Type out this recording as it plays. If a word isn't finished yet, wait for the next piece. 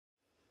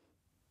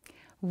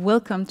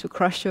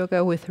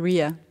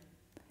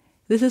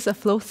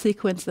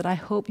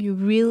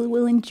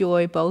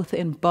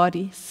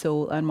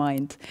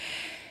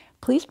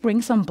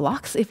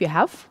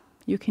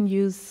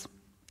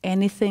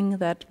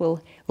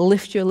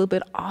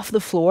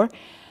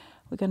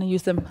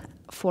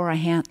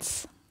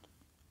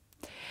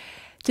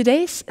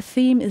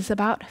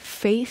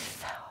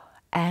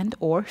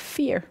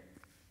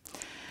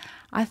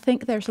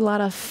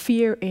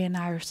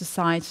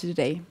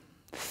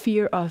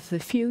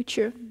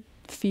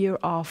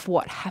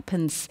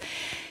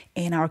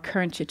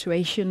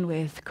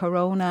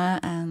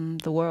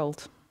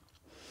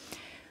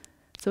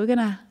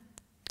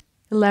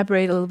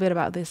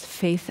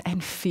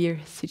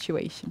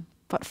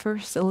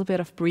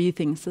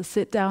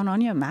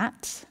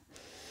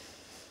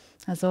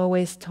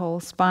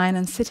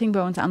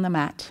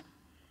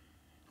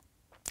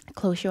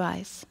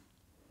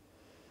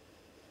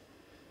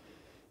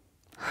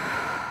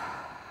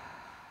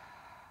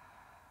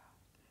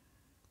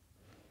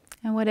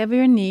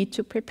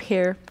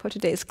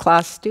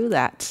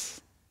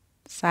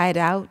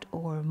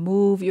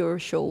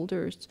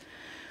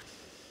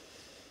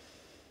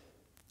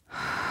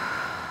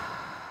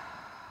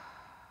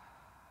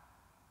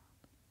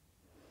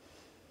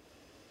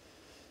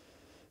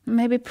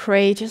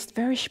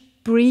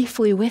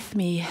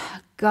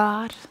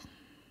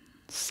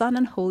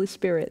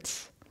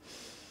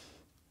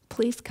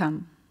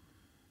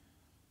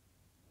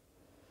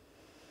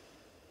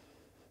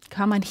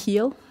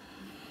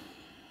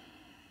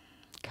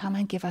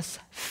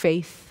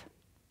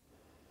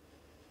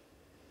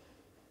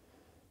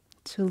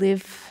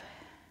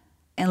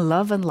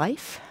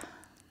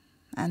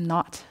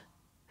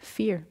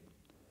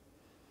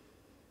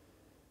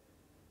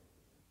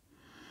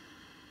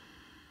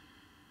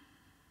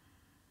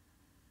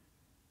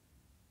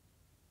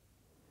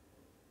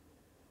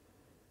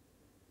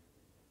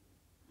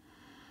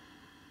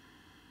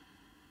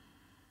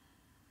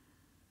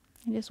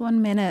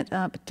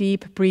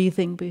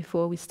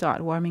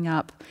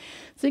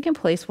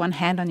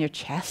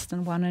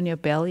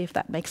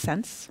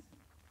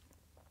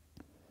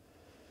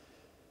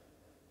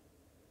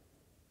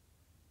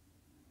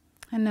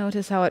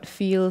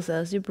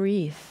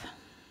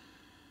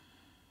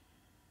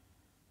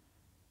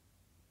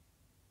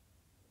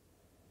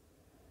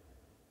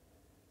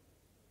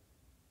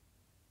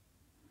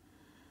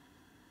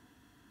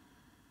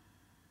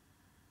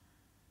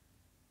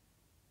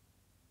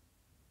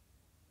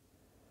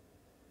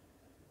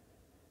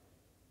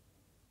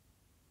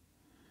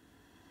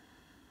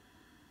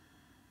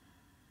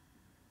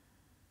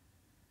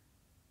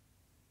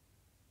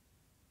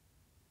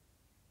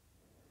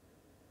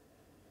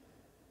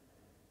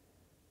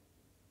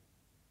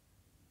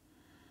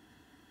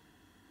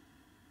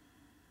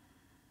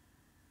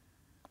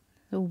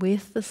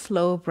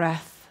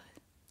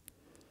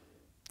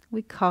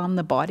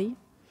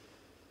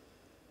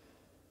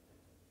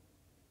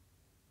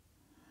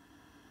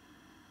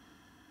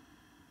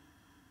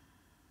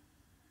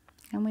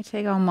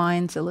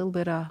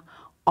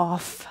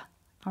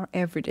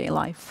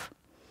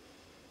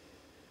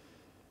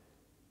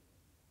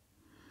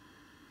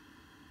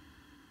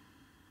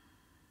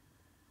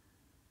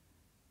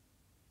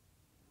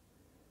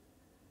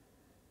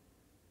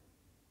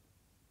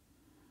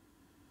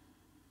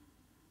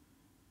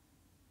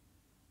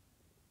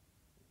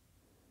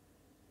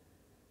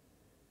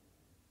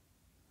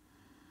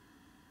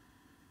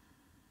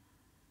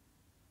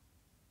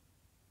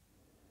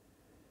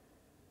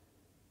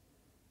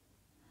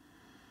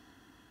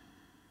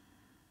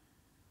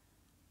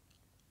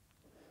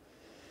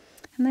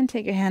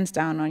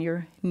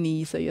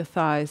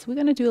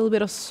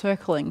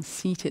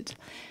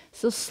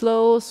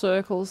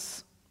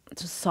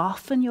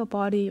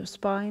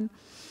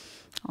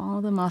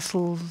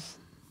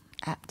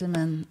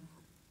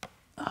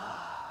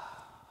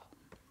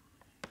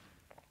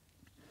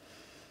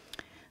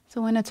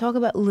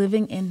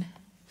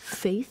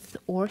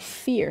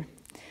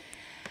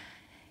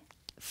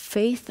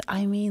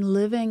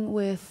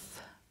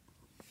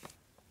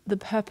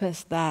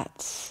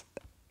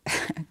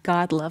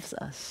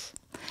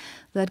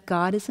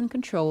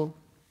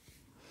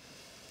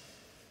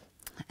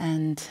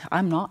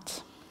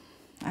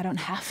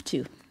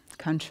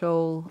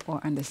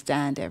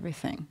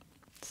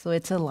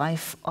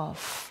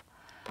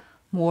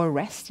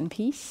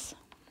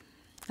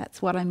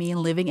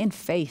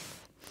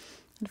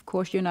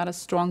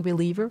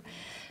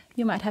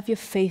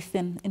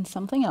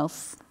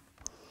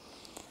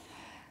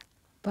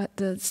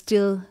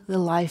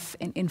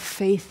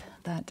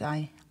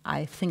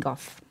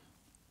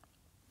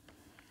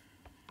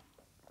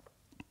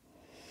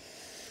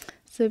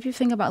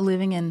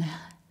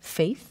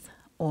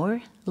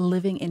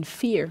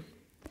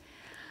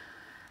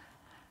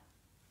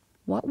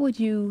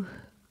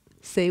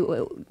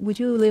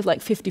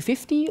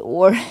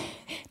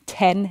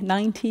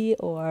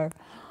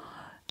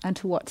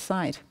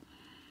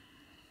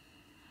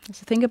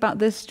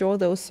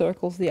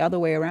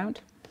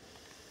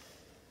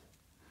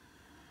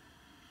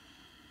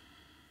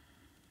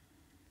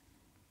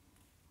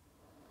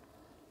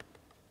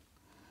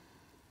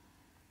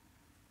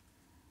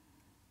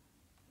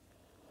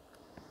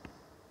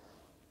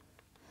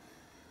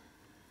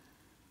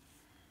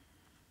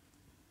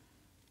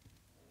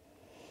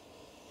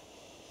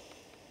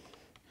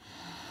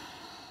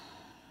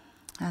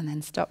And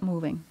then stop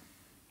moving.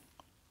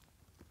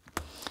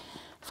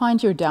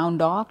 Find your down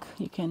dog.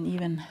 You can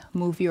even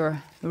move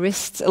your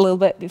wrists a little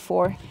bit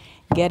before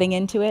getting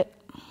into it.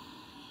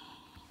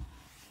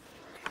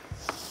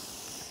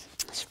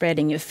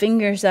 Spreading your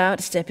fingers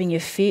out, stepping your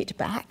feet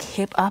back,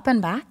 hip up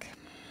and back.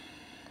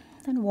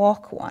 Then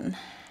walk one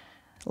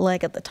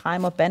leg at the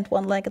time, or bend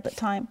one leg at the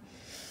time.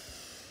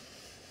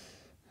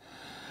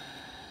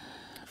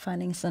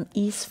 Finding some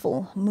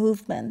easeful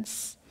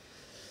movements.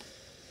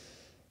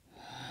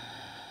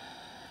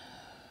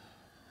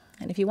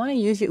 And if you want to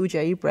use your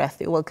Ujjayi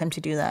breath, you're welcome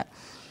to do that.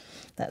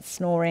 That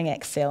snoring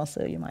exhale,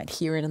 so you might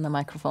hear it in the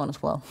microphone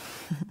as well.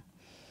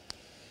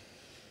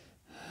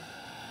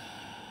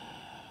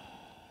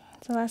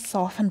 So that's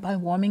softened by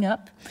warming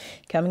up,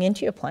 coming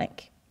into your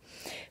plank.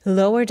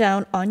 Lower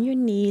down on your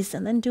knees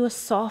and then do a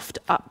soft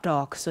up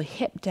dog. So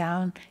hip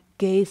down,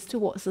 gaze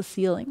towards the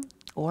ceiling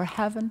or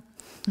heaven.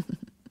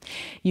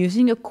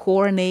 Using your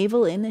core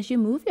navel in as you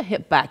move your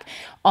hip back.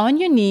 On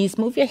your knees,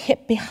 move your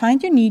hip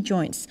behind your knee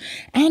joints.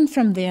 And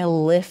from there,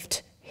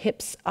 lift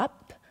hips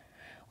up,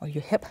 or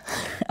your hip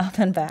up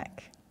and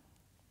back.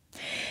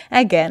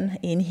 Again,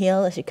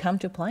 inhale as you come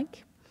to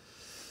plank.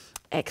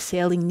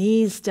 Exhaling,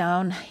 knees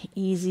down,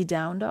 easy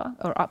down dog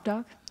or up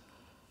dog.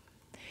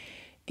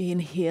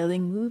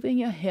 Inhaling, moving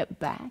your hip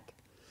back.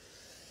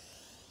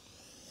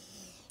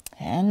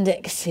 And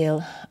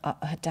exhale,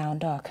 down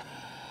dog.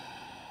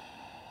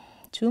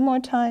 2 more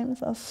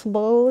times, as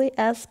slowly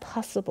as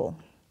possible.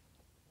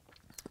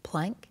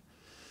 Plank.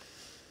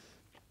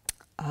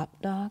 Up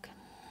dog.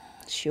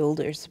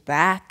 Shoulders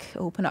back.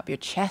 Open up your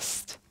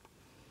chest.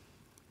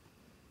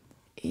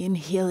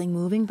 Inhaling,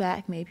 moving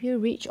back. Maybe you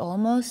reach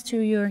almost to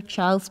your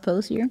child's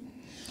pose here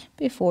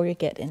before you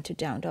get into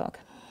down dog.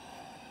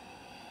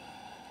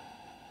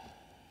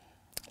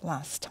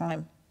 Last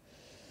time.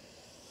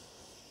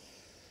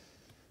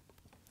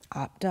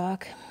 Up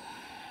dog.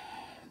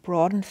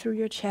 Broaden through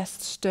your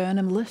chest,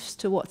 sternum lifts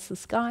towards the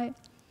sky.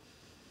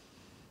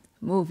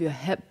 Move your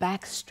hip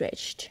back,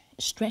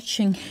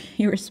 stretching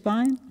your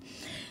spine.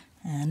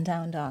 And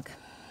down dog.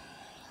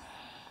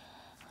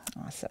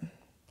 Awesome.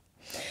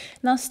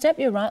 Now step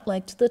your right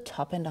leg to the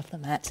top end of the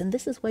mat. And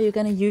this is where you're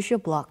going to use your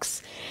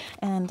blocks.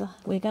 And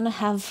we're going to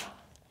have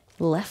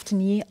left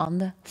knee on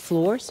the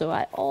floor. So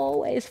I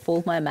always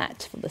fold my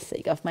mat for the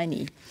sake of my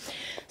knee.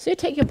 So you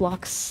take your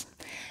blocks.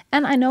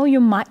 And I know you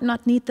might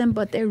not need them,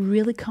 but they're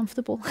really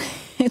comfortable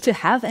to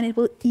have, and it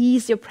will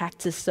ease your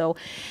practice. So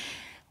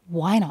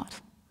why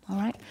not? All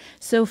right.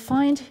 So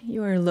find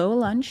your low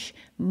lunge,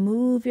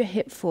 move your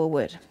hip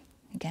forward.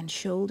 Again,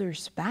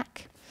 shoulders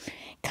back.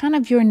 Kind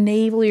of your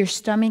navel, your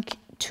stomach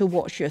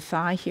towards your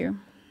thigh here.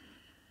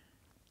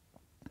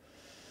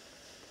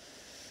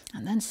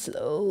 And then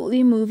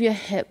slowly move your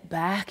hip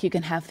back. You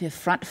can have your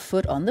front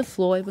foot on the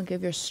floor. You can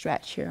give your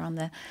stretch here on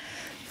the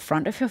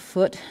front of your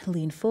foot.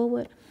 Lean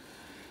forward.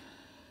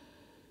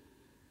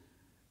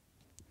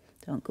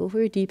 Don't go for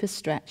your deepest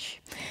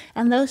stretch.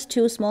 And those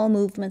 2 small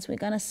movements, we're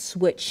going to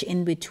switch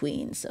in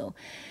between. So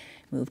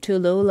move to a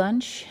low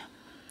lunge,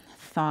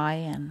 thigh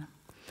and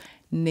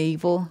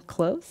navel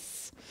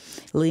close.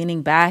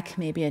 Leaning back,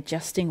 maybe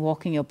adjusting,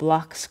 walking your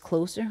blocks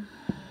closer.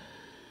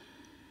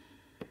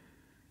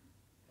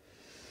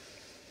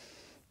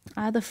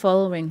 Either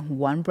following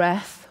 1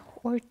 breath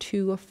or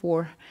 2 or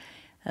 4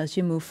 as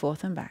you move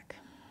forth and back.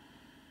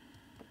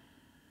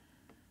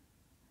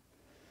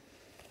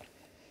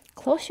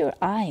 Close your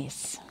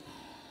eyes.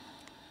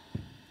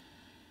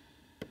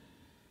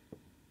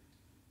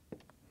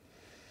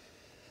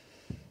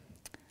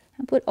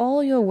 And put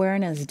all your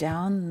awareness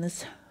down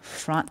this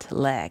front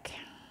leg.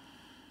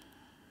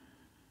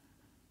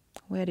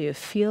 Where do you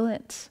feel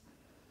it?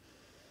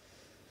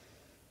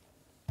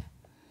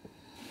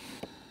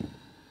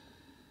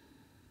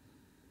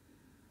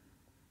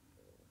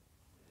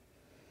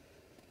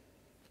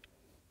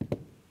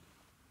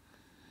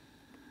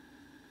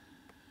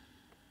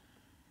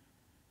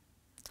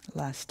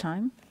 Last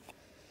time.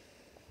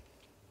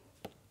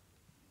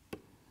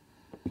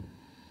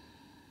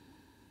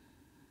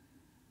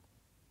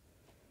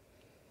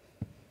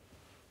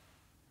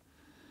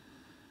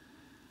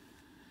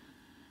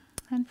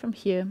 And from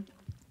here,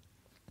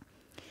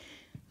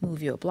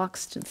 move your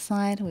blocks to the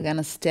side. We're going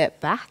to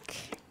step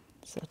back.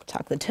 So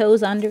tuck the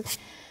toes under,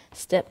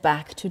 step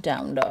back to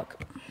down dog.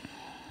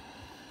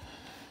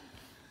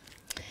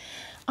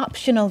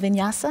 Optional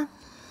vinyasa.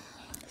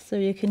 So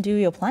you can do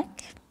your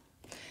plank.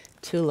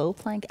 To low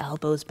plank,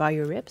 elbows by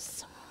your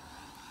ribs.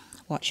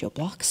 Watch your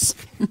blocks.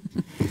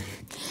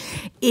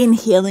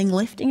 Inhaling,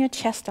 lifting your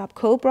chest up,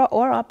 cobra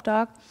or up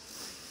dog.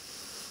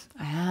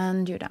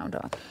 And your down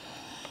dog.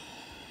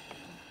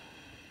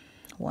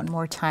 1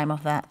 more time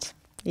of that.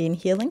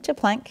 Inhaling to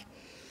plank.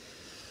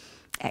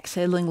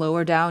 Exhaling,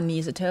 lower down,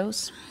 knees to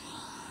toes.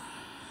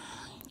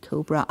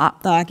 Cobra,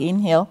 up dog,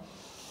 inhale.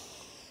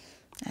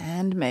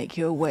 And make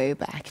your way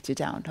back to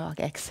down dog,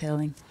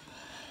 exhaling.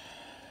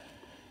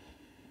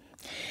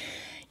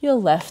 Your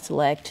left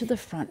leg to the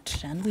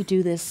front, and we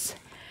do this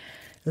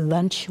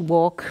lunge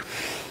walk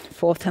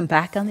forth and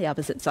back on the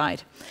opposite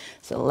side.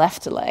 So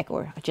left leg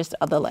or just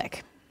other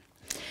leg.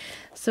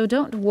 So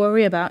don't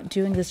worry about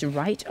doing this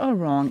right or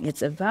wrong.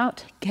 It's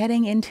about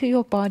getting into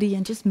your body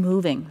and just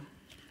moving.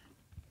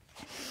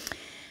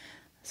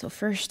 So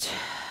first,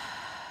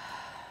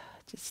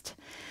 just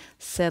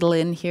settle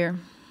in here.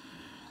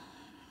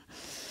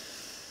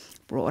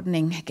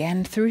 Broadening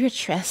again through your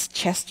chest.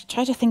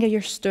 Try to think of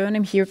your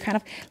sternum here, kind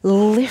of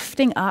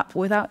lifting up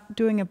without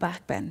doing a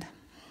back bend.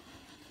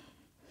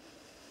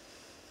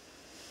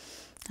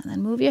 And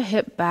then move your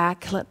hip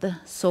back. Let the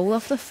sole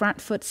of the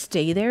front foot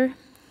stay there.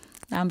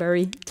 I'm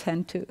very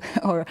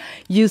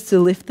used to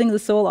lifting the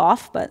sole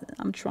off, but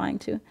I'm trying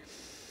to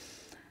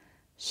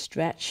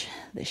stretch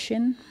the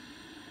shin.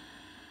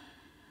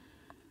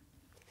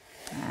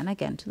 And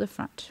again to the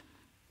front.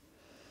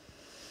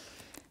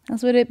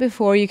 As we did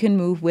before, you can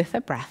move with a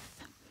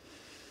breath.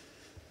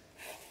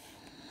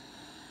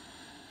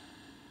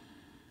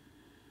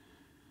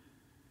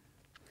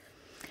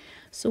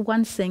 So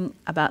one thing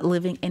about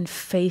living in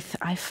faith,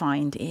 I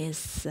find,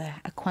 is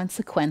a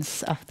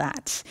consequence of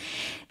that,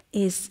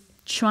 is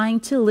trying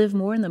to live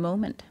more in the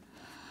moment.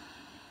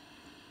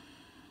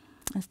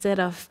 Instead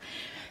of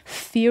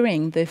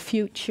fearing the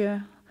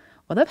future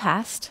or the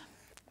past,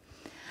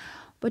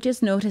 but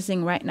just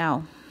noticing right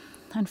now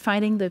and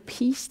finding the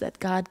peace that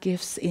God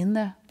gives in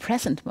the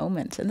present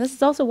moment. And this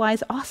is also why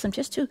it's awesome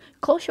just to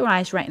close your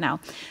eyes right now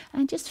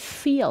and just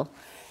feel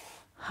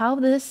how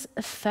this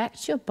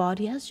affects your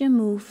body as you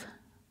move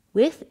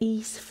with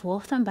ease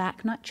forth and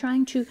back, not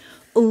trying to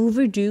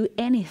overdo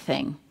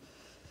anything.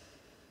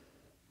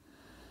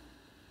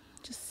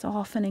 Just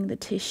softening the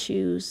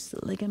tissues,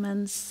 the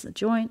ligaments, the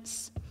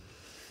joints.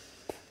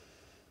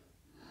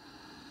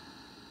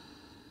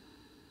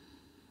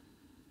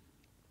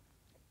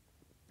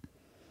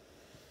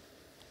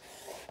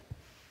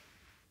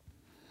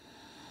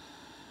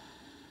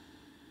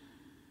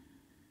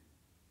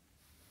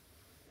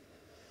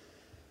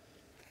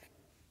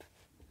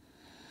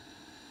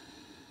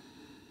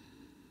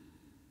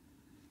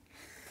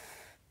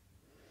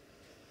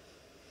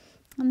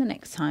 And the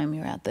next time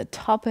you're at the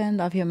top end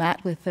of your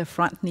mat with the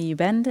front knee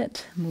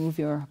bended, move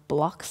your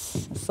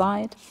blocks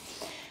aside.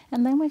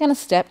 And then we're going to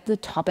step to the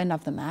top end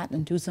of the mat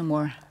and do some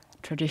more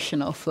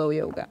traditional flow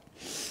yoga.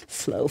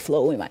 Slow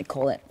flow, we might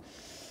call it.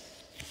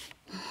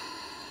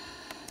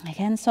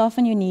 Again,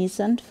 soften your knees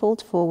and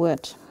fold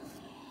forward.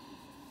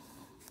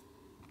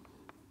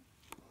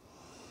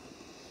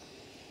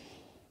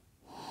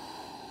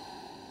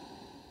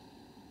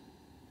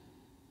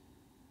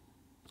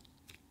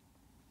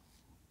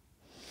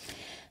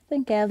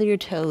 Then gather your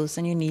toes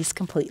and your knees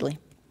completely.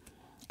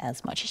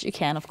 As much as you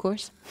can, of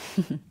course.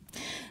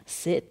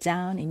 Sit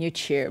down in your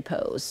chair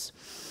pose.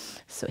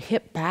 So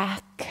hip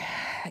back.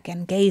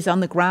 Again, gaze on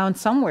the ground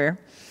somewhere.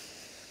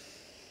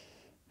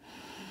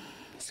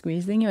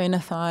 Squeezing your inner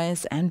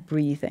thighs and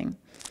breathing.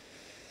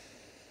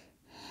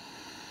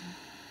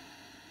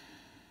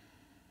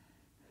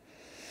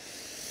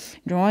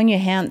 Drawing your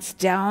hands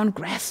down,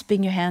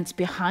 grasping your hands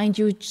behind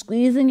you,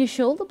 squeezing your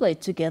shoulder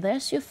blades together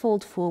as you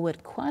fold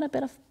forward. Quite a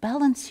bit of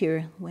balance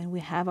here when we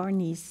have our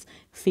knees,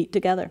 feet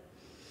together.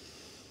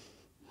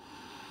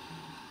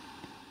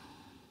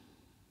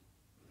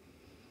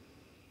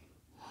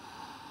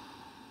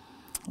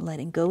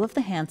 Letting go of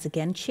the hands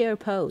again, chair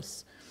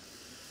pose.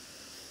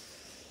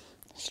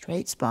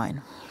 Straight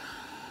spine.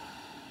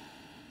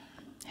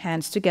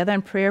 Hands together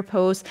in prayer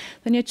pose,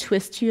 then you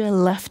twist to your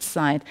left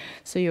side.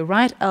 So your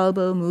right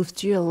elbow moves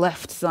to your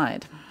left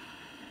side.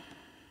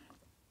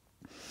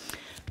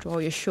 Draw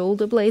your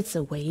shoulder blades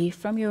away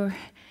from your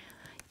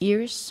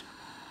ears.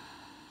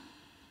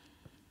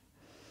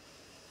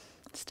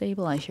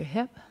 Stabilize your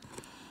hip.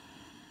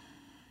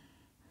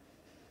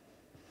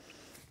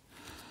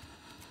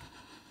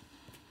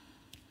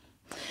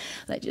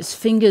 Let your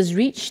fingers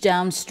reach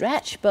down,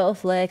 stretch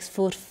both legs,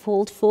 foot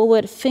fold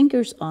forward,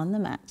 fingers on the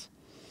mat.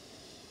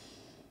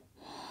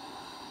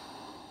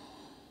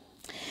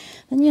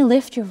 Then you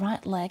lift your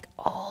right leg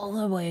all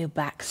the way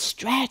back,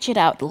 stretch it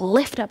out,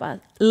 lift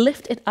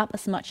it up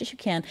as much as you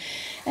can.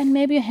 And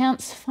maybe your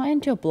hands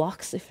find your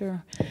blocks if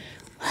you're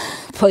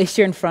placed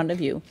here in front of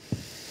you.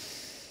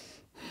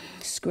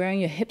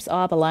 Squaring your hips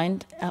up,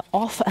 aligned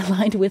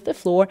with the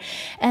floor,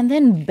 and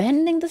then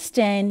bending the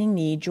standing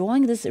knee,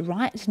 drawing this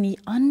right knee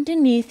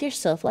underneath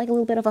yourself, like a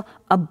little bit of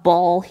a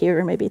ball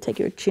here. Maybe take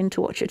your chin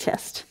towards your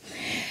chest.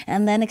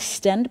 And then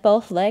extend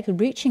both legs,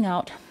 reaching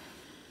out.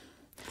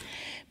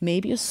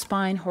 Maybe your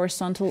spine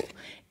horizontal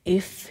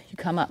if you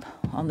come up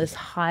on this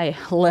high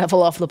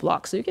level of the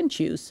block, so you can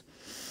choose.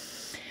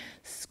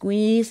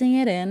 Squeezing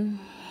it in,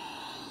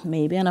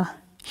 maybe on a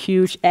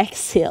huge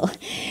exhale,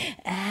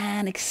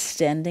 and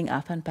extending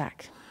up and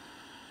back.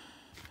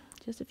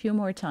 Just a few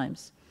more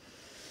times.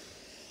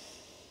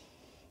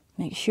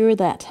 Make sure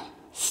that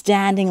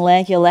standing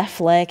leg, your left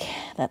leg,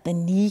 that the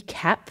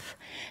kneecap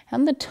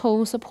and the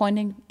toes are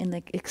pointing in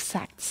the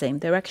exact same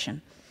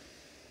direction.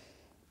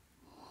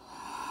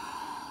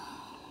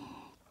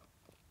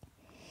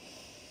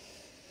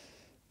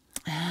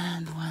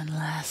 And one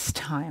last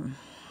time.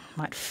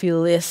 Might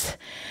feel this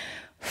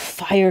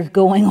fire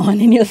going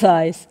on in your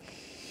thighs.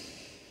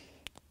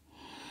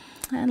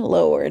 And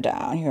lower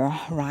down your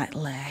right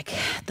leg,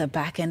 the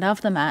back end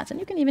of the mat. And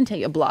you can even take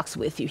your blocks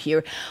with you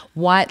here.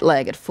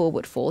 Wide-legged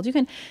forward fold. You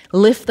can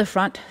lift the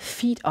front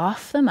feet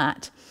off the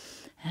mat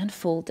and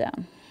fold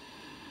down.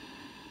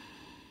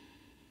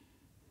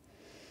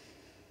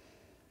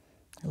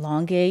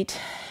 Elongate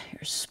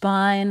your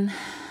spine.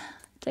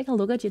 Take a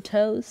look at your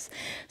toes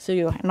so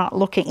you're not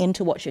looking in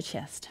towards your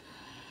chest.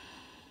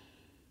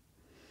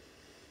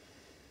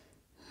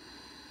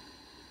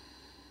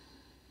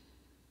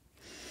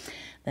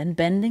 Then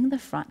bending the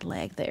front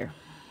leg there.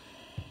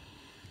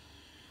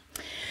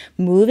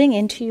 Moving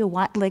into your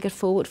wide-legged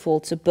forward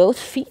fold. So both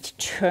feet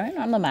turn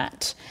on the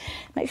mat.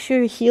 Make sure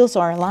your heels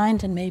are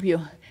aligned and maybe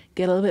you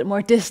get a little bit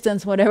more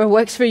distance, whatever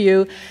works for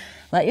you.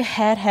 Let your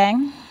head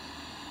hang.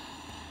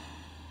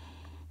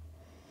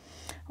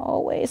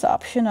 Always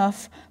option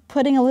of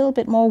putting a little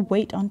bit more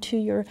weight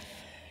onto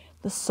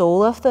the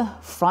sole of the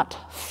front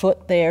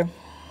foot there.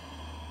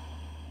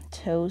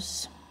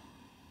 Toes.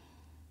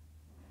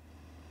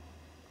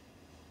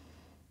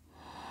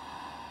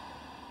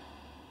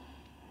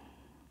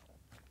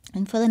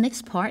 And for the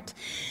next part,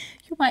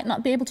 you might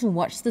not be able to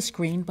watch the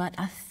screen, but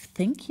I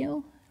think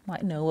you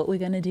might know what we're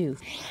going to do.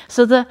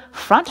 So the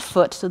front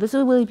foot, so this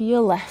will be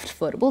your left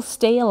foot, will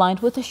stay aligned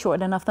with the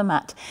short end of the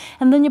mat.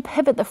 And then you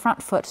pivot the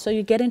front foot, so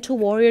you get into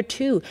Warrior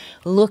Two,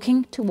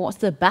 looking towards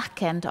the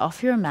back end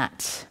of your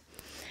mat.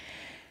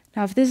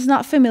 Now, if this is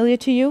not familiar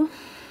to you,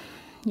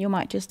 you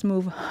might just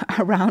move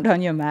around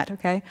on your mat,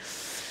 okay?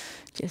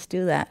 Just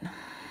do that.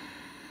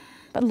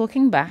 But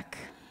looking back.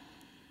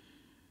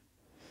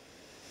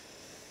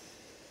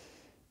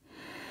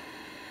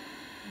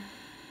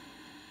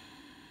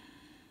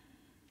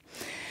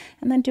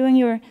 And then doing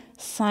your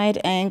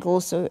side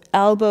angle, so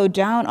elbow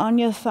down on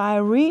your thigh,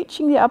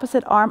 reaching the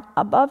opposite arm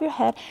above your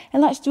head.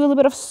 And let's do a little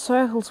bit of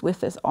circles with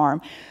this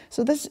arm.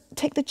 So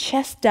take the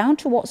chest down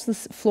towards the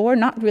floor,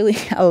 not really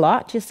a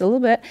lot, just a little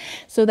bit,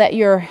 so that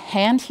your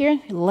hand here,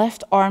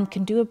 left arm,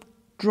 can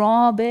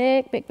draw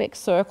a big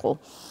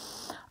circle.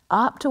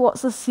 Up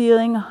towards the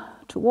ceiling,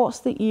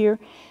 towards the ear,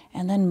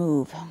 and then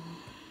move.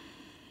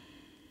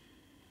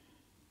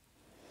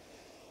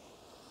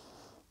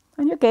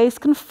 And your gaze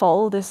can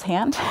follow this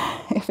hand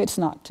if it's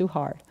not too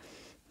hard.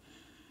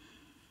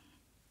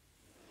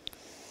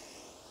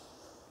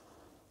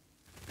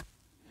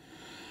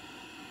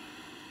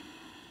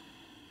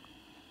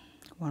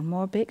 One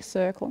more big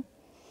circle.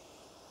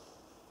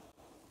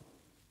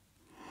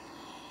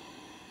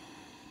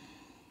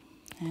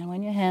 And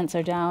when your hands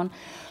are down,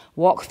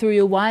 walk through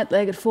your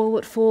wide-legged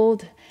forward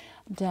fold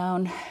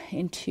down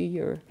into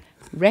your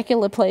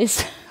regular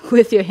place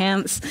with your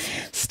hands.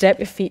 Step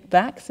your feet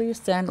back so you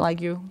stand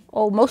like you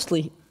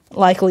mostly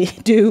likely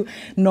do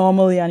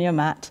normally on your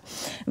mat.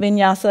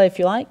 Vinyasa if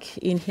you like.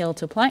 Inhale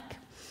to plank.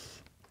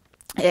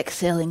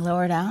 Exhaling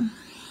lower down.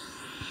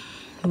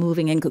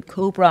 Moving into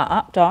Cobra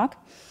up dog.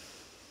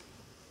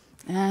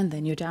 And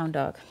then your down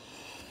dog.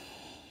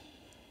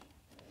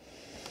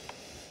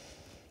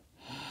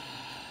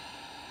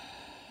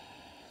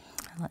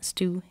 Let's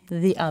do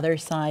the other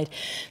side.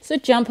 So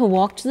jump and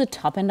walk to the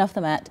top end of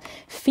the mat.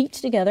 Feet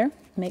together.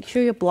 Make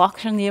sure your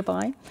blocks are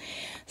nearby.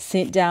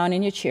 Sit down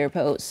in your chair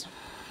pose.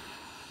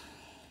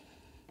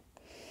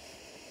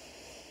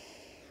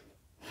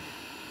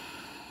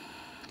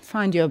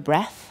 Find your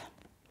breath.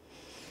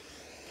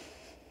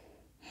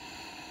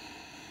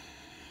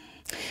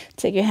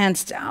 Take your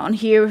hands down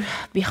here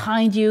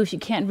behind you. If you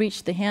can't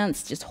reach the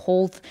hands, just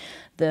hold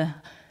the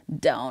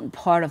down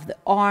part of the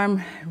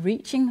arm,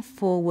 reaching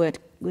forward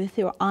with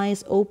your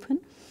eyes open.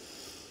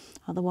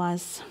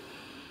 Otherwise,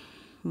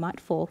 might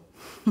fall.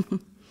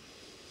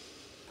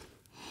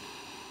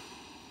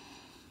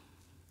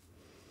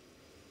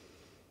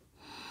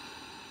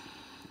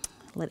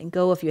 Letting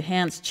go of your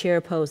hands, chair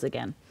pose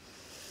again.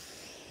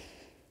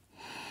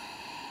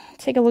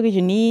 Take a look at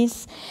your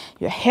knees,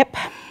 your hip,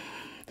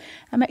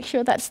 and make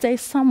sure that stays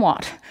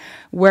somewhat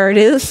where it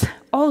is.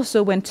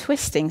 Also when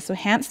twisting, so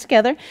hands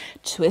together,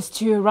 twist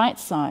to your right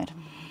side.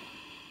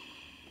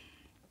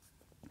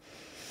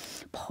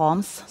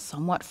 Palms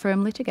somewhat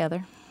firmly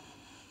together.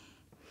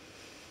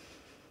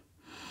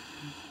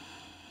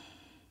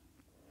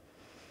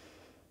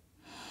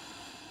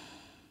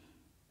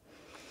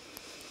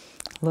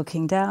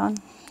 Looking down,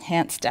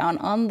 hands down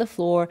on the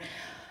floor.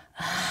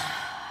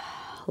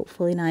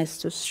 Hopefully nice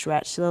to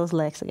stretch those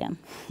legs again.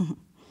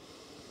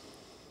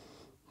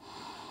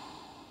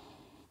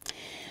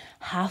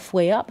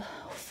 Halfway up,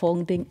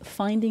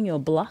 finding your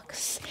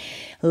blocks.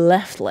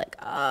 Left leg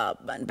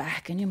up and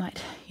back, and you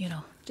might,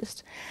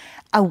 just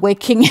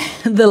awaking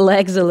the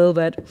legs a little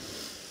bit.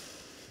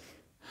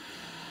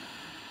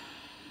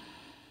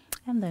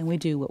 And then we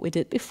do what we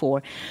did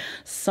before.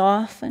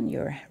 Soften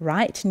your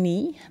right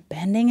knee,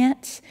 bending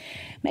it.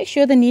 Make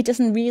sure the knee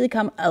doesn't really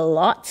come a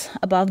lot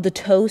above the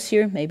toes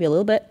here, maybe a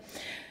little bit.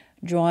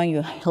 Drawing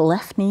your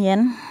left knee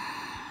in,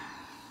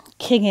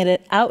 kicking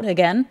it out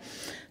again,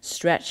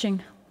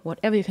 stretching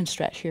whatever you can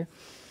stretch here.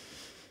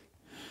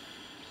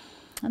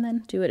 And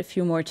then do it a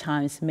few more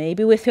times,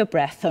 maybe with your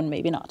breath or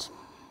maybe not.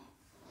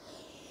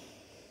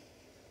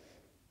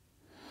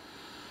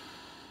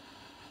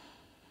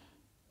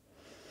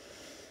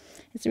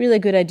 It's a really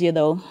good idea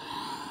though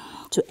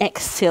to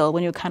exhale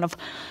when you're kind of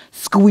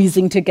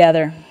squeezing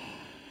together.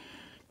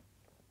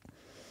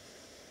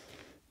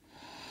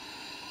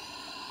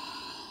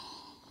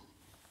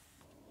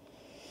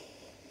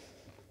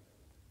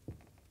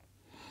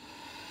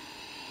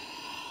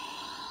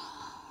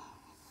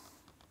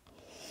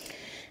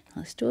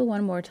 Let's do it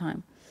one more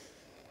time.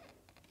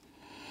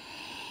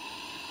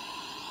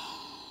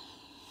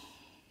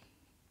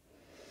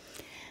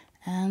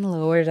 And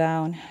lower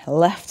down,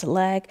 left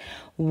leg,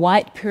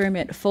 wide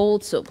pyramid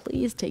fold. So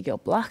please take your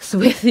blocks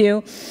with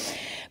you.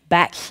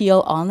 Back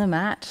heel on the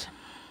mat,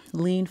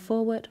 lean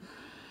forward.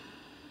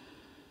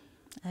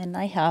 And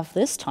I have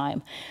this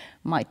time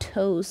my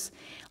toes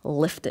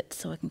lifted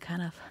so I can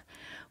kind of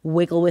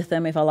wiggle with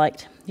them if I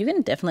liked. You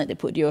can definitely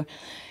put your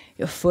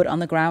foot on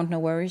the ground, no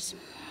worries.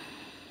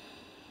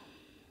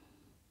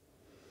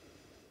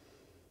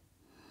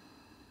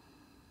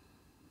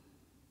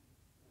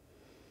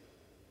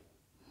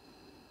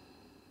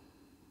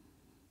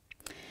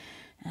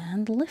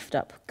 And lift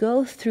up.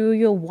 Go through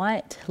your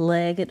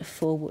wide-legged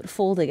forward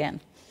fold again.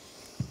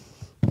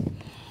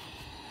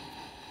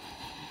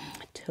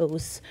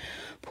 Toes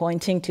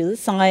pointing to the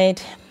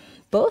side.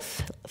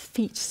 Both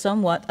feet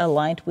somewhat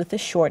aligned with the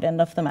short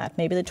end of the mat.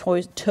 Maybe the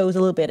toes a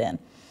little bit in.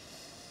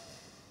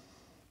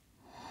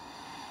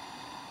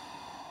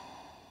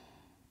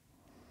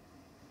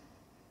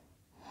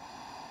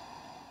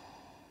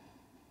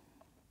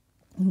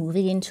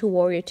 Moving into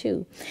warrior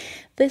two.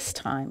 This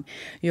time,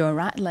 your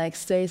right leg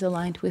stays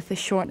aligned with the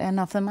short end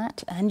of the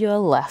mat and your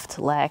left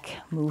leg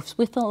moves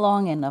with the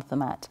long end of the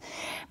mat.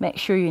 Make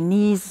sure your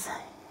knees,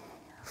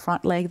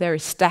 front leg there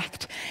is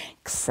stacked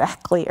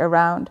exactly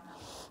around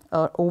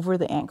or over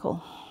the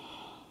ankle.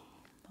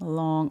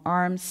 Long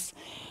arms,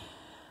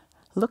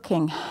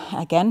 looking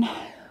again,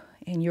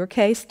 in your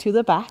case, to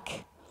the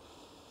back.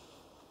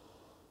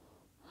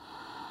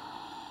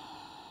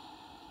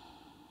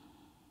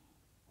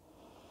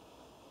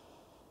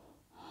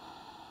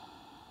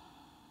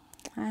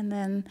 And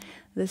then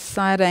this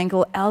side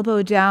angle,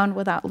 elbow down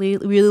without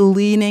really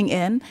leaning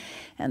in.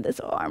 And this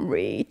arm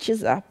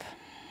reaches up.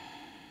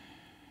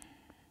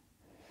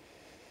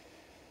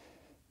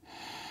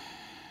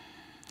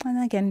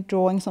 And again,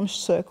 drawing some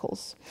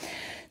circles.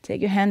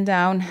 Take your hand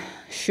down,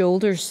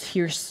 shoulders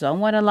here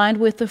somewhat aligned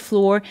with the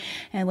floor.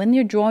 And when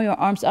you draw your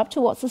arms up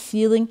towards the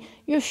ceiling,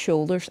 your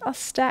shoulders are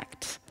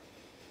stacked.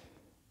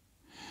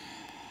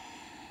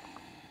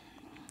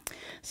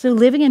 So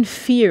living in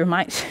fear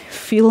might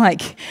feel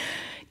like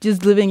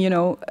just living,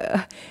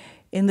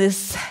 in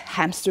this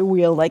hamster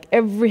wheel, like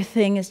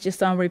everything is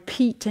just on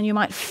repeat, and you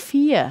might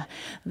fear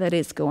that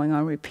it's going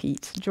on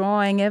repeat,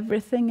 drawing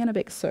everything in a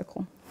big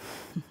circle.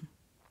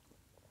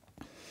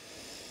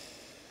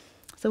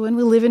 So when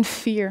we live in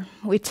fear,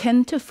 we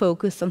tend to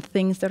focus on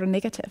things that are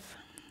negative.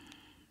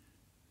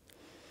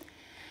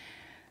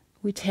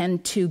 We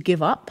tend to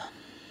give up,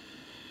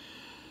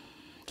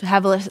 to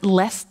have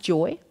less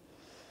joy,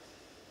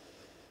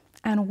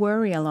 and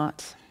worry a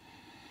lot.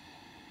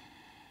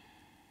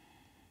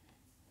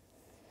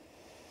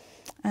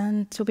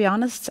 And to be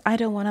honest, I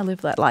don't want to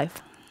live that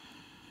life.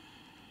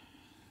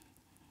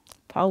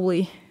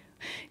 Probably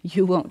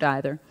you won't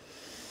either.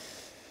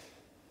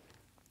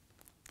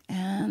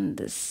 And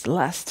this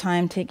last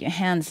time, take your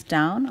hands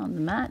down on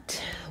the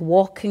mat,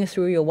 walking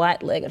through your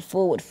wide-legged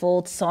forward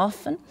fold,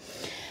 soften.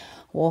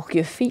 Walk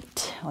your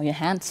feet, or your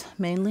hands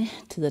mainly,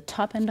 to the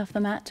top end of the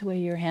mat where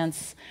your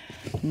hands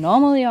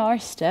normally are.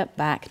 Step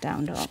back,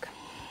 down dog.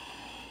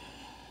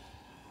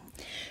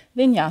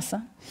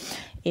 Vinyasa.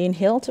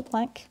 Inhale to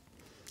plank.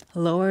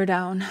 Lower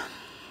down.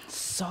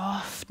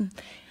 Soften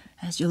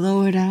as you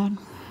lower down.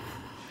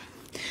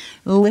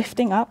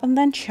 Lifting up, and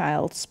then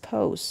child's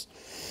pose.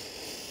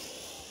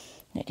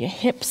 Let your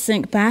hips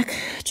sink back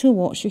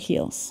towards your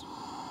heels.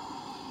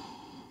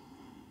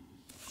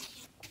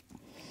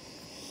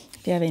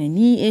 If you have any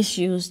knee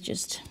issues,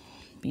 just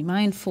be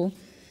mindful.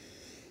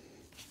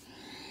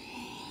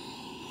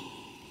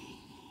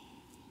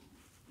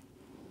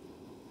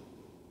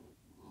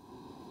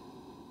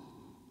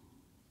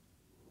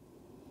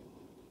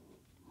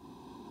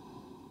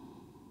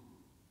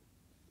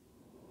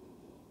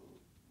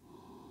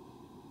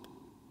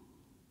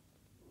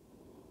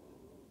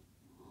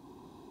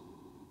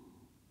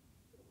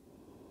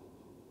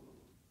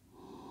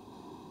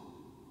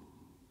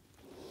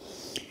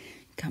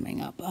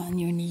 Coming up on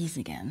your knees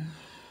again.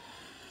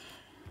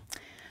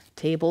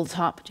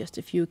 Tabletop, just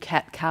a few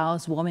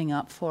cat-cows warming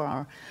up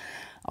for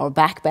our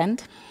back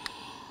bend.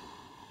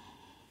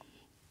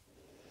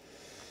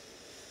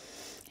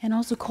 And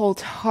also called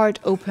heart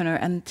opener.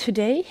 And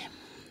today,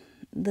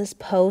 this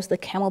pose, the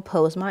camel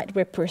pose, might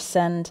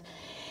represent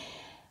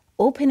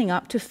opening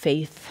up to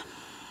faith.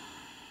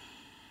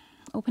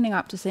 Opening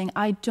up to saying,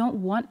 I don't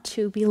want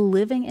to be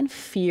living in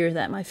fear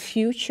that my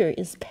future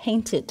is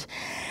painted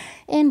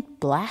in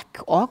black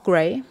or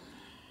gray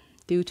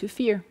due to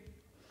fear.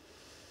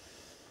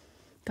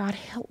 God,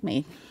 help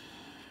me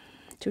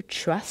to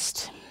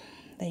trust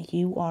that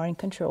you are in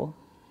control,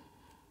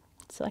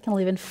 so I can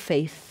live in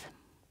faith.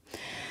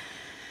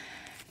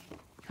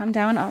 Come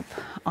down up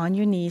on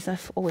your knees. I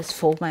always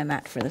fold my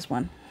mat for this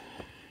one.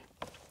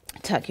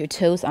 Tuck your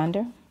toes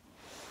under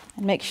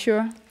and make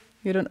sure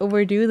you don't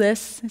overdo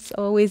this. It's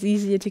always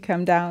easier to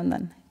come down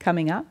than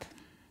coming up.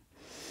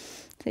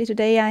 So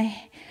today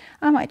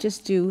I might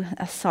just do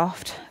a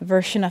soft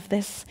version of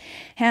this.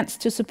 Hands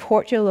to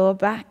support your lower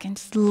back and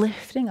just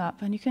lifting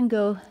up. And you can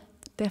go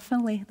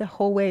definitely the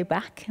whole way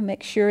back and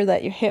make sure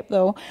that your hip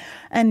though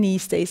and knee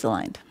stays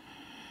aligned.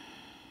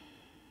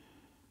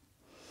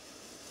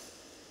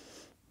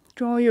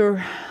 Draw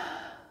your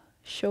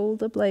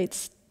shoulder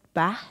blades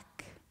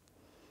back.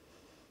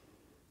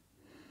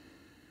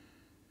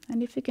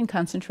 And if you can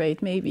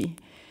concentrate, maybe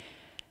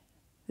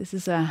this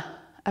is a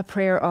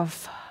prayer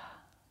of,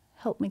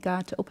 help me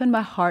God to open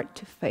my heart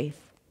to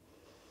faith,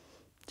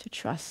 to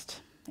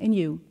trust in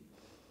you.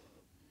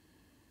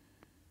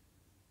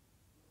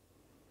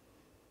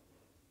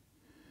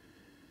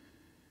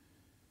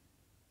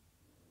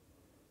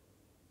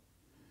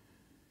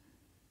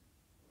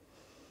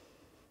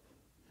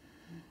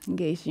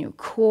 Engage in your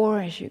core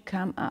as you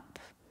come up.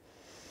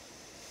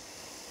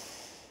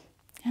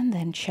 And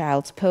then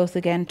child's pose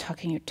again,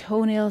 tucking your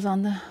toenails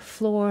on the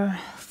floor,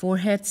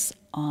 foreheads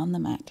on the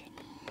mat.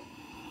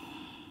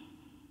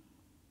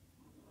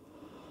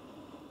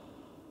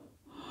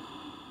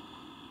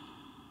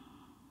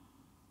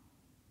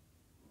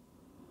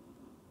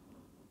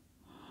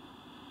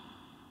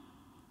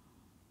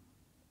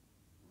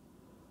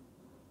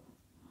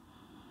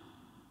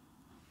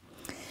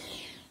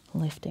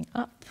 Lifting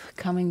up,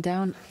 coming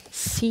down,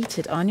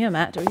 seated on your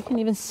mat, or you can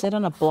even sit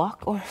on a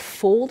block or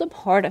fold a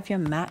part of your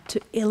mat to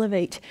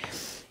elevate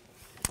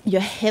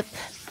your hip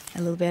a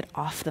little bit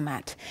off the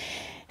mat.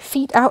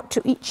 Feet out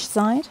to each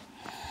side,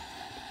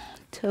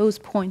 toes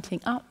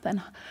pointing up,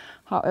 and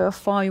however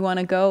far you want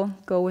to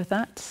go with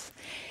that.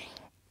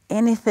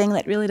 Anything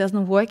that really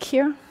doesn't work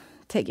here,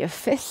 take your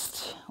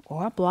fist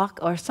or a block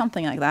or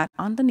something like that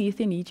underneath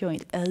your knee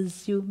joint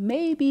as you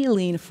maybe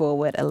lean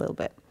forward a little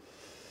bit.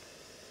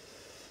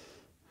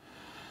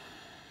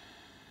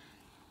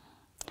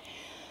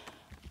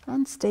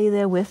 And stay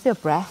there with your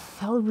breath.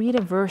 I'll read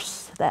a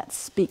verse that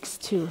speaks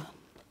to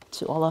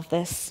all of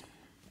this.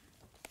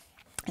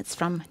 It's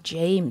from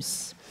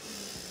James,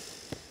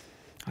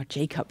 or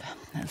Jacob,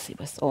 as he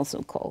was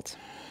also called.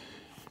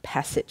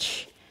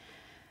 Passage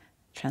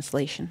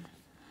translation.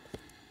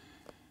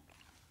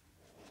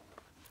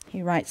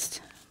 He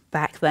writes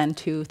back then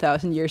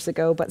 2,000 years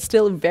ago, but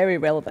still very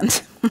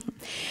relevant.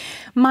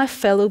 My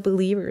fellow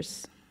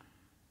believers,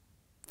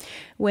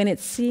 when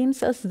it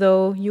seems as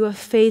though you are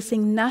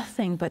facing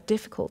nothing but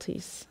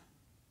difficulties,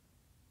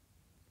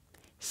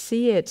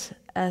 see it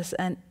as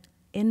an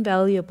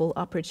invaluable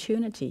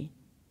opportunity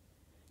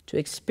to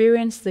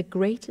experience the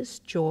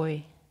greatest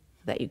joy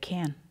that you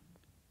can.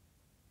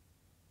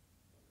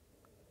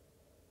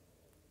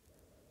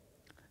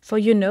 For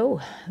you know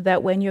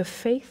that when your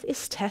faith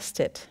is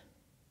tested,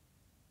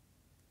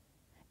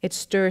 it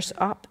stirs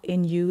up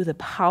in you the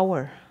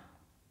power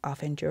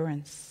of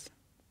endurance.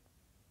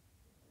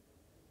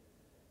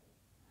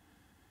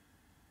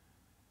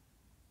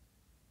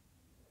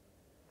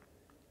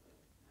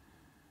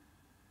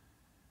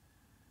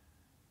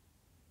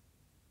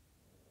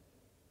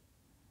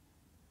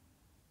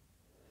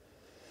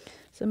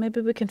 So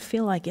maybe we can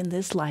feel like in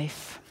this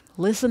life,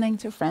 listening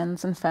to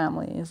friends and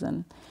families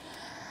and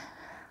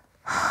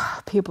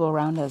people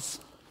around us,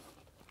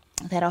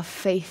 that our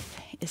faith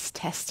is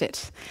tested.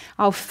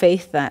 Our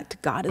faith that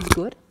God is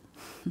good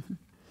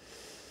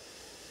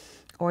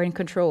or in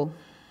control.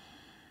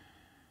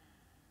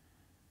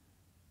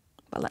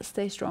 But let's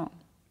stay strong.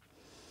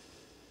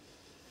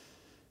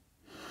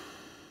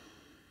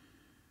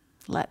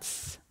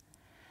 Let's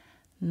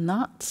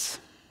not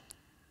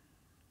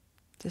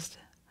just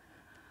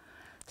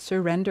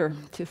surrender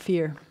to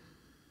fear.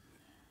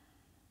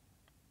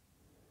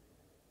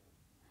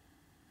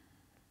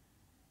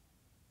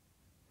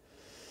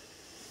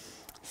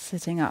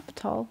 Sitting up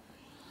tall.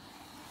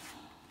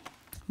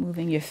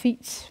 Moving your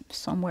feet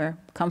somewhere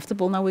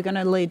comfortable. Now we're going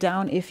to lay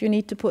down. If you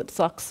need to put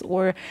socks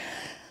or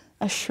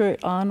a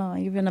shirt on or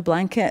even a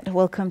blanket,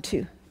 welcome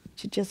to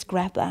just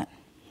grab that.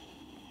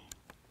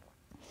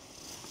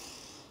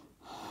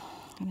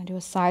 I'm going to do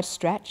a side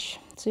stretch.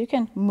 So you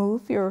can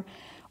move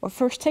or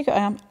first take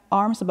your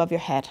arms above your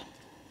head.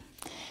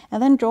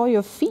 And then draw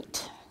your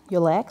feet,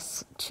 your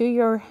legs,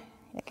 to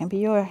it can be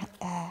your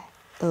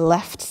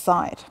left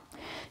side.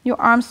 Your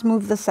arms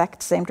move the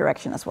exact same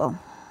direction as well.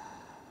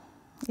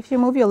 If you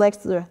move your legs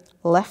to the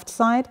left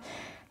side,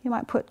 you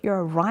might put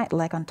your right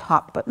leg on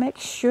top, but make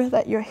sure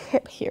that your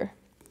hip here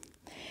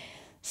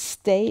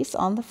stays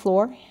on the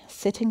floor,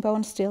 sitting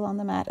bone still on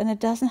the mat. And it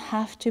doesn't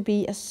have to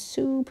be a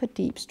super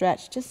deep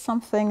stretch, just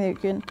something that you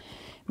can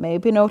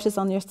maybe notice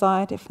on your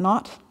side. If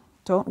not,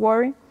 don't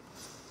worry.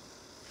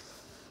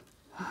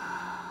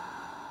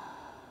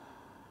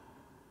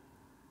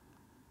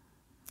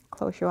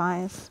 Close your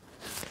eyes.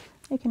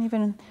 You can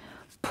even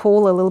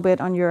pull a little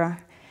bit on your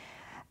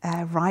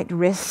right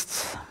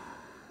wrist,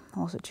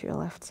 also to your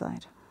left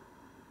side.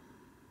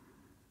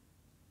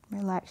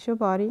 Relax your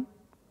body.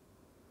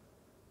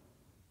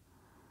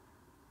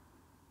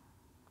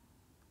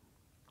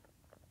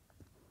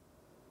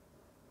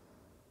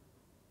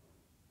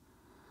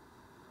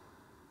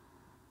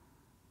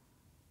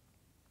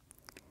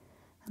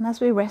 And as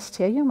we rest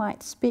here, you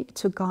might speak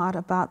to God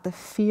about the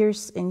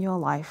fears in your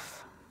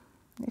life.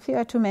 If you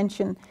had to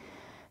mention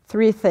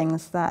 3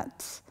 things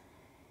that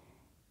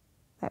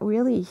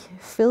really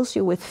fills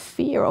you with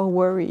fear or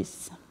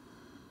worries,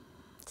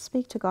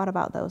 speak to God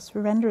about those.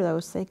 Surrender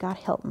those. Say, God,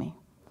 help me.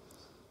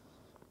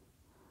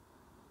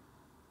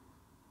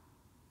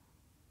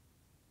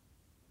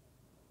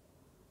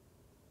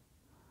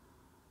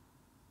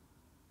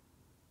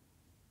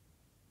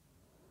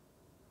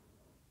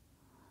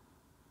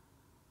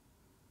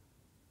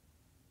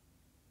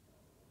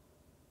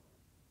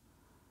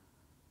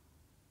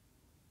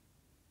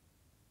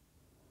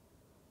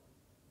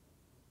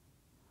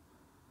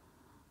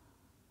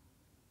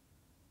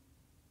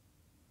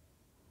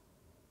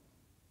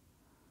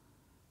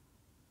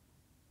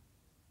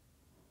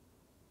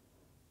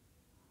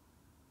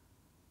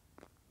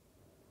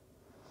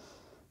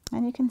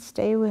 And you can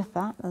stay with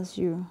that as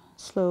you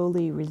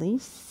slowly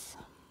release.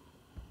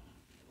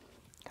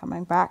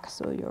 Coming back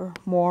so you're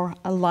more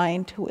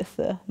aligned with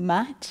the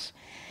mat.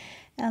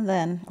 And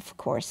then, of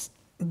course,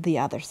 the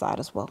other side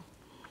as well.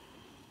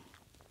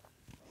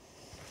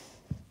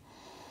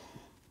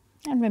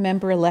 And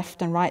remember,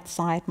 left and right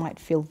side might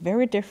feel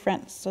very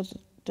different, so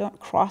don't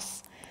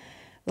cross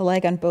the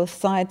leg on both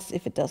sides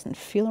if it doesn't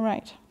feel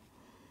right.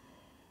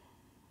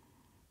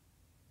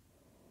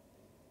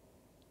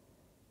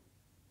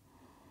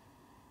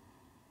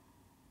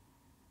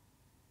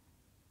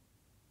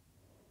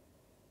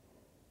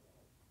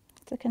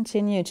 To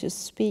continue to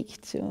speak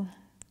to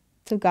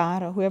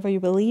God or whoever you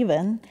believe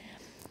in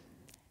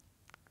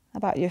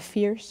about your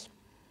fears.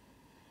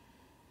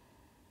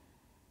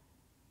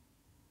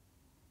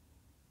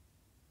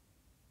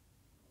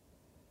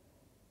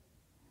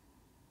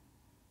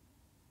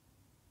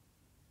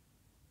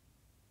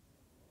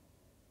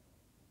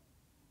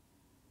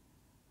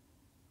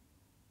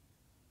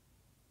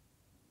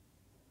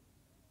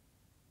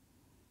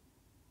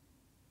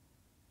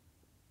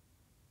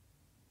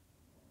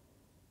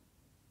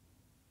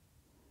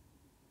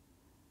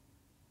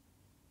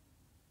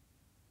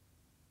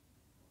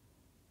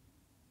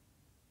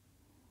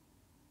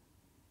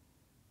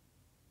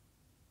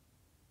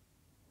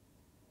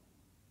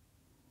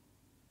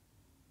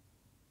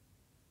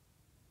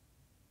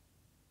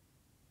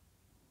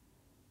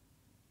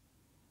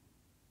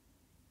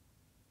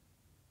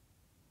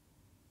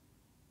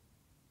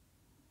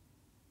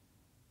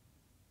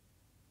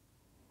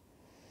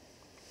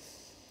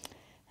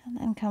 And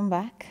then come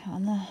back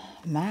on the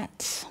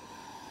mat.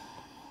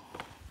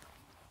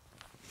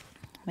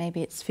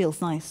 Maybe it feels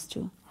nice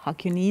to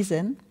hug your knees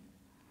in.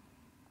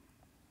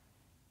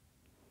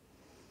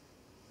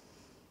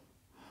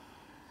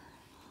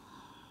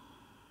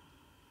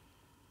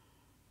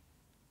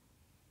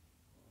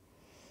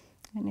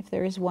 And if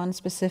there is one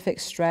specific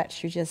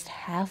stretch you just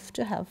have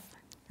to have,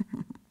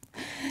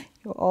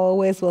 you're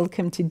always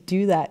welcome to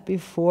do that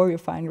before you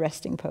find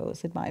resting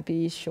pose. It might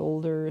be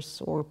shoulders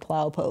or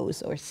plow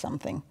pose or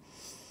something.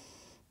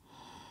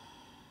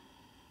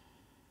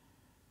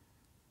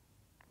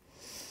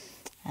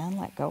 And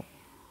let go.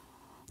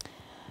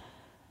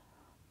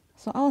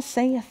 So I'll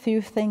say a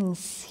few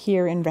things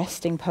here in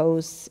resting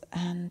pose,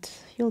 and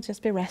you'll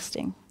just be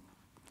resting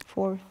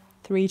for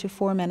 3 to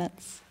 4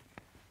 minutes.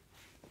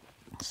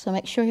 So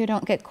make sure you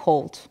don't get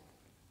cold.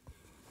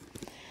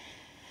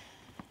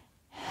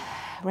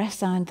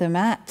 Rest on the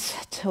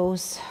mat,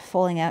 toes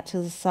falling out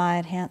to the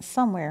side, hands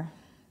somewhere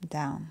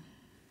down.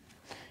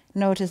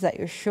 Notice that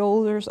your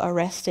shoulders are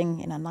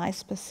resting in a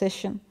nice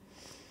position.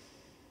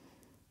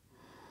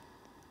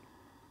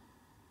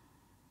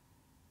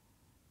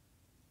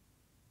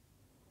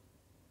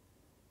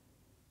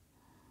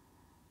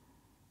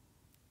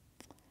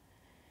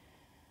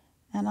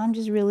 And I'm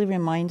just really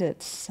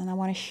reminded, and I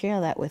want to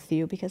share that with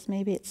you because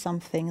maybe it's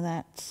something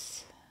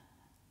that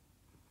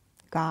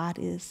God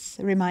is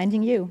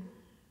reminding you,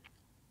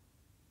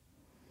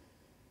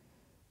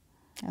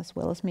 as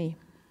well as me.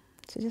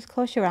 So just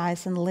close your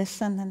eyes and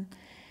listen and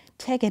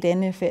take it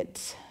in if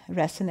it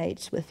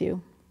resonates with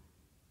you.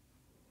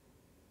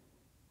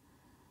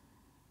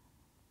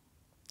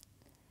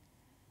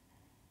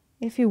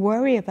 If you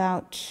worry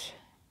about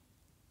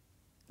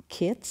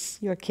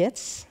your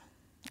kids,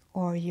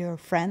 or your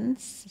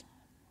friends,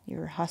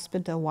 your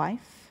husband or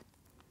wife,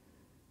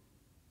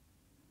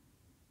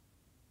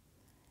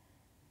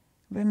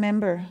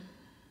 remember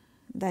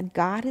that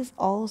God is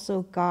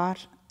also God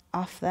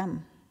of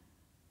them.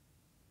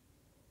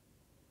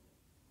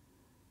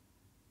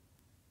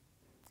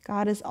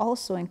 God is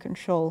also in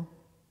control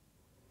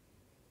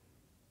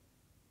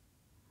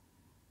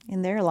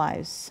in their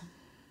lives,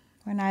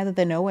 where neither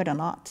they know it or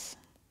not.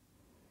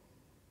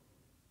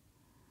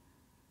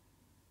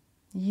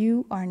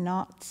 You are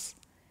not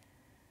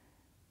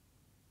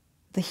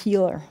the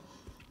healer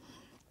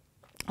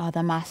or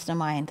the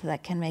mastermind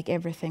that can make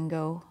everything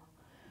go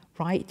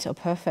right or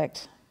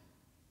perfect.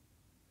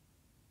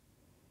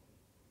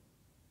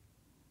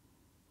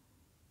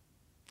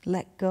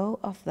 Let go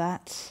of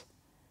that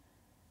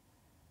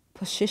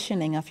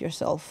positioning of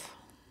yourself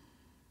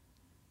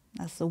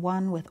as the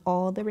one with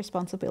all the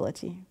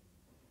responsibility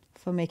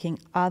for making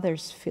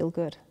others feel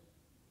good.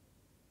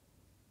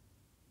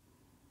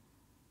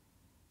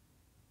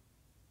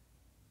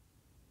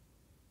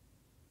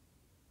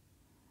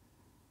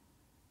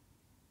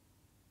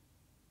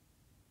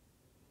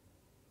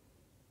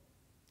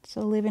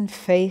 So live in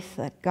faith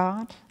that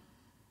God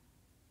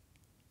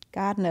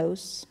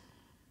knows,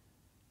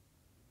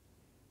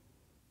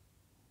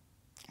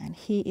 and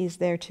He is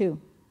there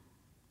too.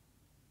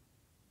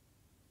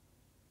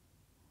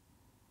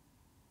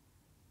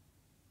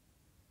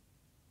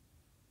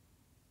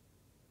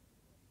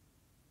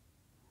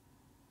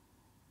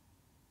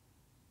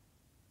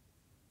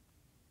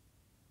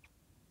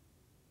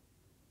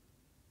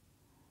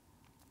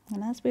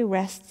 And as we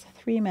rest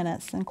 3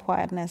 minutes in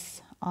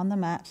quietness on the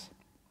mat,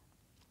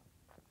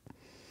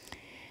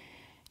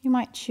 you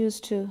might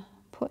choose to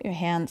put your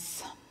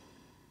hands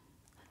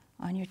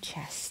on your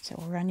chest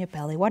or on your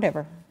belly,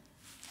 whatever,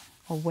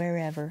 or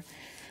wherever,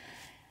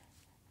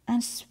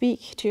 and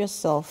speak to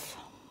yourself,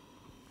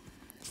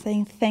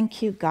 saying,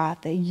 thank you,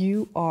 God, that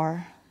you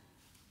are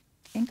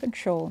in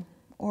control,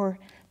 or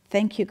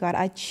thank you, God,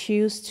 I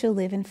choose to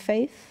live in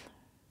faith.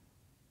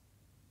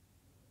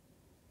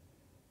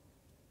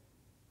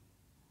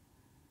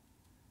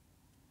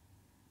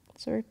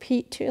 So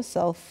repeat to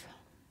yourself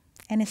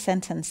any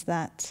sentence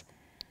that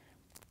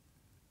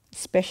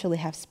especially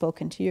have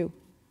spoken to you.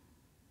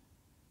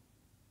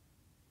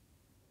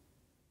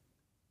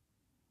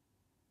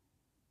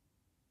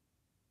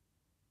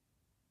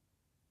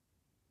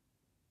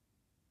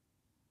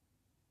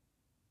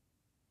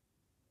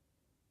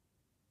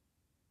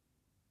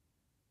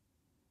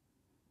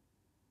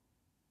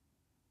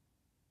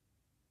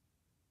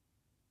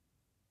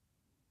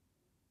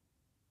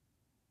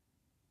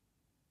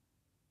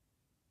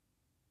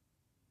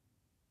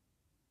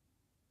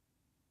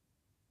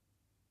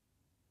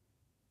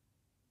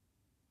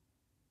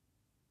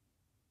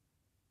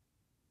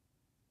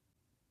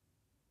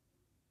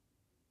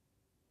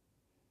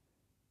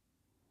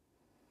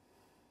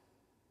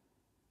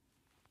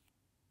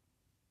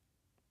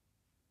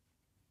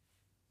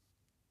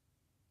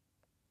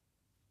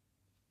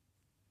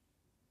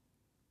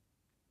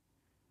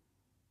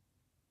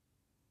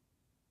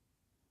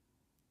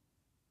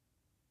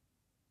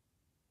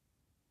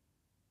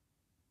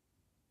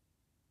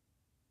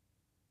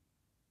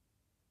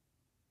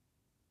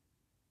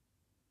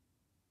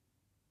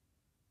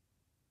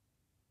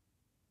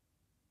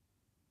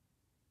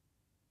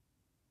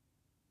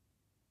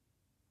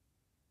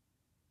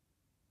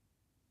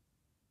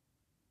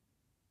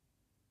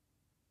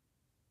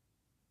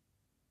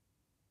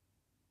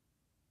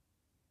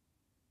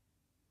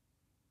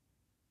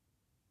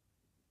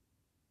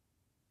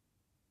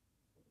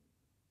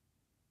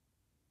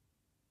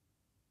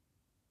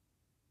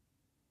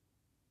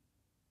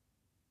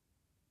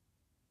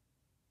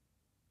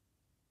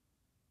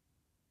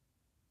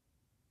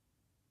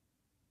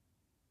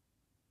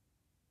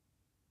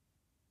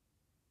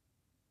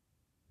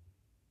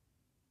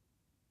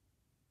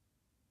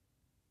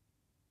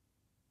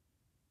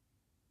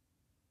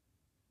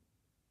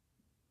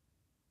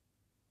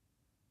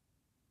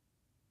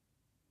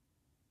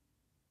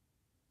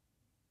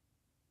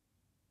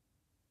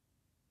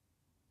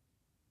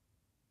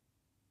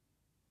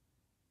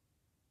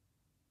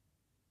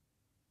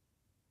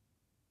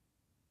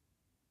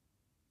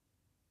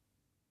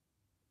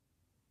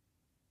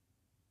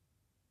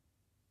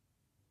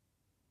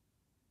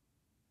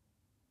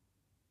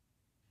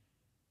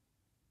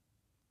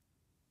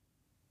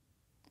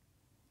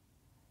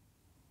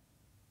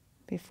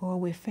 Before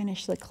we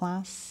finish the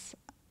class,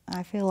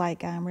 I feel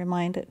like I'm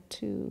reminded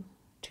to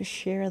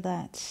share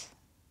that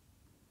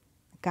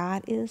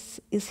God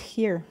is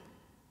here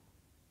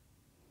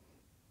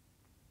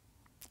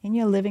in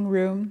your living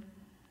room.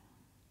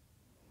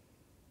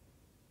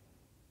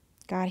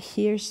 God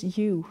hears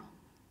you.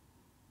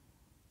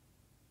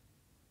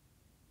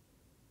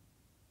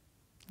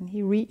 And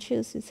He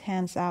reaches His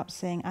hands out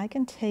saying, I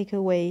can take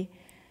away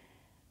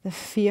the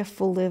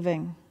fearful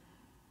living.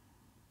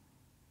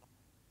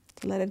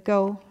 To let it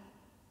go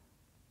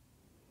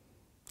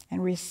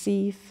and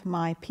receive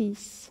my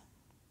peace.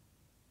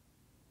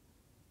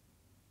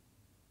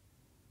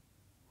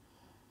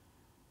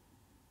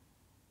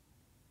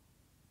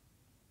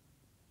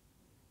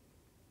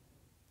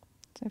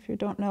 So if you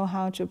don't know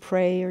how to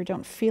pray or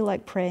don't feel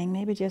like praying,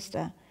 maybe just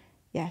a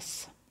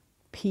yes,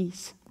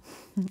 peace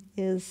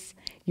is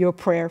your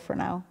prayer for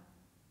now.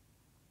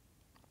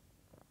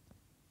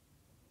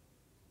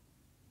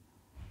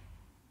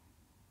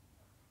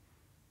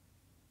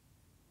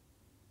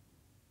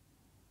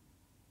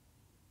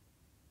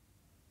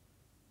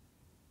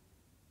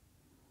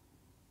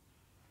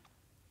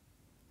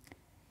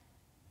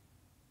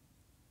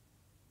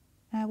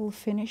 I will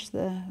finish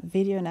the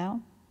video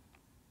now.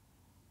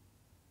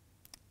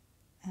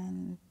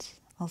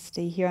 I'll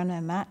stay here on my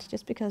mat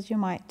just because you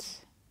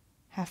might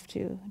have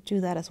to do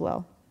that as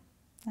well.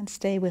 And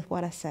stay with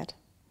what I said.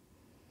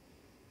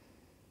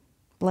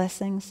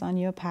 Blessings on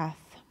your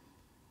path.